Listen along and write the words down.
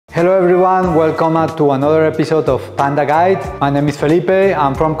Hello everyone, welcome to another episode of Panda Guide. My name is Felipe,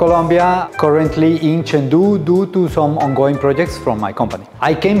 I'm from Colombia, currently in Chengdu due to some ongoing projects from my company.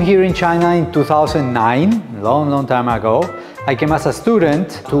 I came here in China in 2009, long time ago. I came as a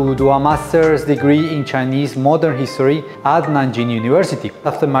student to do a master's degree in Chinese modern history at Nanjing University.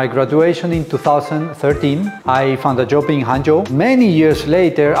 After my graduation in 2013, I found a job in Hangzhou. Many years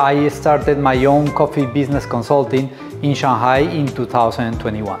later, I started my own coffee business consulting in Shanghai in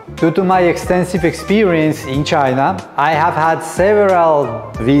 2021. Due to my extensive experience in China, I have had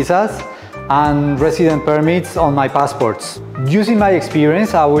several visas and resident permits on my passports. Using my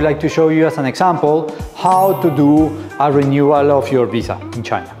experience, I would like to show you as an example how to do a renewal of your visa in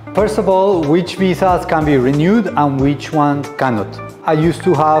China. First of all, which visas can be renewed and which ones cannot. I used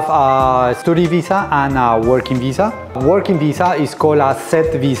to have a study visa and a working visa. Working visa is called a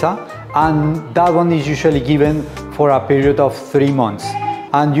set visa, and that one is usually given for a period of 3 months.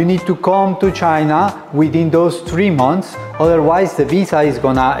 And you need to come to China within those 3 months, otherwise the visa is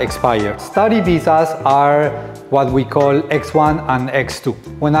gonna expire. Study visas are what we call X1 and X2.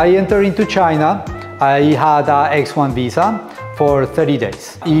 When I entered into China, I had a X1 visa for 30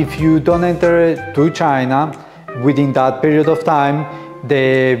 days. If you don't enter to China within that period of time,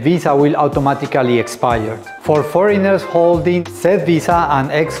 the visa will automatically expire. For foreigners holding Z visa and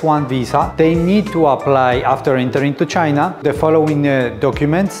X1 visa, they need to apply after entering to China the following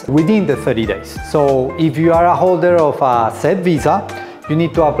documents within the 30 days. So if you are a holder of a Z visa, you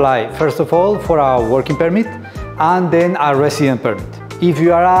need to apply first of all for a working permit and then a resident permit. If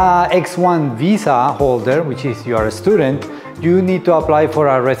you are a X1 visa holder, which is you are a student, you need to apply for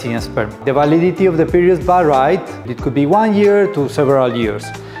a residence permit. The validity of the periods vary. It could be 1 year to several years.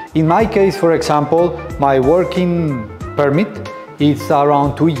 In my case, for example, my working permit is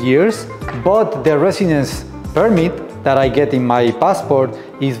around 2 years, but the residence permit that I get in my passport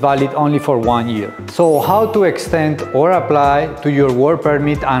is valid only for 1 year. So how to extend or apply to your work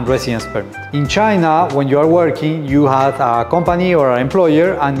permit and residence permit? In China, when you are working, you have a company or an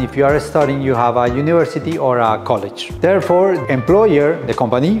employer, and if you are studying, you have a university or a college. Therefore, the employer, the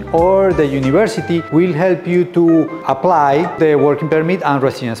company or the university will help you to apply the working permit and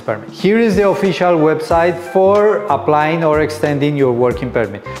residence permit. Here is the official website for applying or extending your working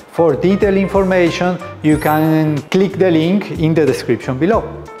permit. For detailed information, you can click the link in the description below.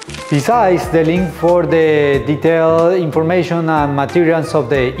 Besides the link for the detailed information and materials of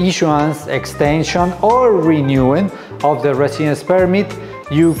the issuance, extension or renewing of the residence permit,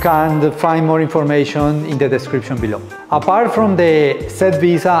 you can find more information in the description below. Apart from the Z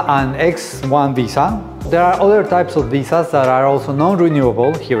visa and X1 visa, there are other types of visas that are also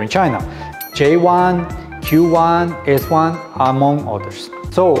non-renewable here in China. J1, Q1, S1, among others.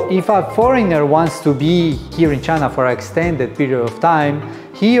 So if a foreigner wants to be here in China for an extended period of time,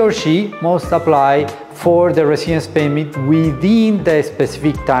 he or she must apply for the residence permit within the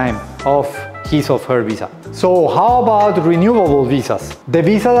specific time of his or her visa. So how about renewable visas? The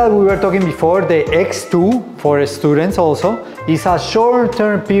visa that we were talking before, the X2 for students also, is a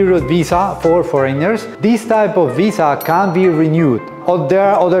short-term period visa for foreigners. This type of visa can be renewed. There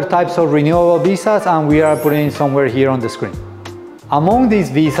are other types of renewable visas, and we are putting it somewhere here on the screen. Among these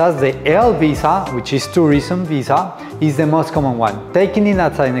visas, the L visa, which is tourism visa, is the most common one. Taking it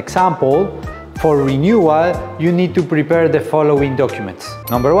as an example, for renewal, you need to prepare the following documents.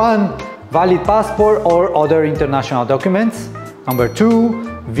 Number 1, valid passport or other international documents. Number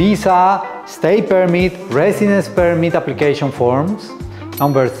 2, visa, stay permit, residence permit application forms.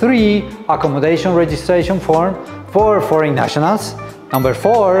 Number 3, accommodation registration form for foreign nationals. Number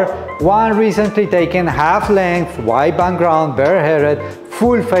 4, one recently taken half-length, white background, bare-headed,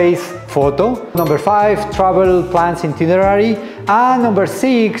 full-face photo. Number 5, travel plans itinerary. And number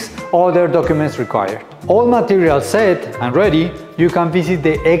 6, other documents required. All materials set and ready, you can visit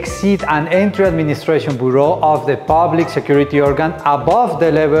the Exit and Entry Administration Bureau of the public security organ above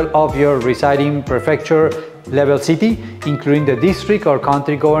the level of your residing prefecture level city, including the district or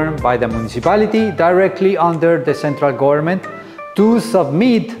country governed by the municipality directly under the central government, to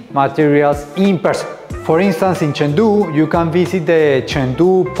submit materials in person. For instance, in Chengdu, you can visit the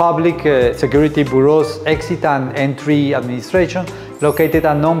Chengdu Public Security Bureau's Exit and Entry Administration, located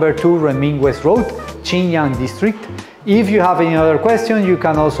at number 2 Renmin West Road, Qinyang District. If you have any other question, you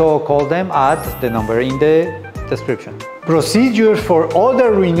can also call them at the number in the description. Procedures for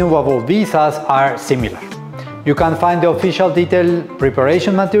other renewable visas are similar. You can find the official detailed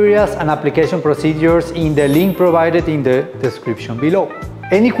preparation materials and application procedures in the link provided in the description below.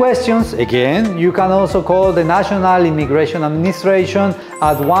 Any questions? Again, you can also call the National Immigration Administration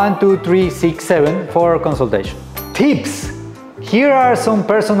at 12367 for consultation. Tips! Here are some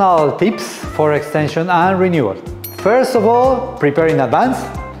personal tips for extension and renewal. First of all, prepare in advance.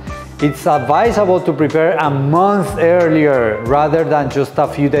 It's advisable to prepare a month earlier rather than just a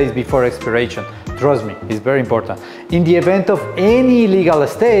few days before expiration. Trust me, it's very important. In the event of any illegal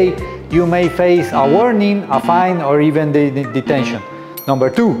stay, you may face a warning, a fine, or even the detention. Number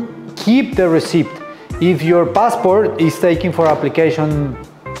 2, keep the receipt. If your passport is taken for application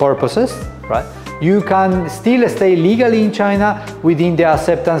purposes, right, you can still stay legally in China within the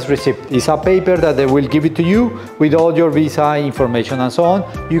acceptance receipt. It's a paper that they will give it to you with all your visa information and so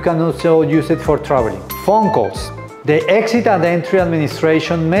on. You can also use it for traveling. Phone calls. The Exit and Entry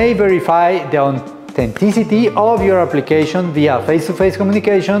Administration may verify the authenticity of your application via face-to-face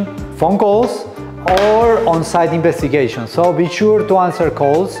communication, phone calls, or on-site investigation. So be sure to answer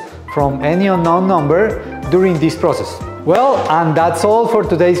calls from any unknown number during this process. Well, and that's all for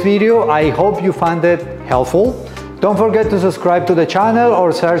today's video. I hope you found it helpful. Don't forget to subscribe to the channel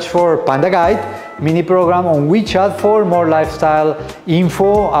or search for Panda Guide mini program on WeChat for more lifestyle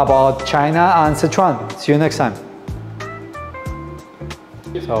info about China and Sichuan. See you next time.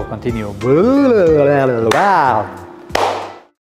 So continue. Wow.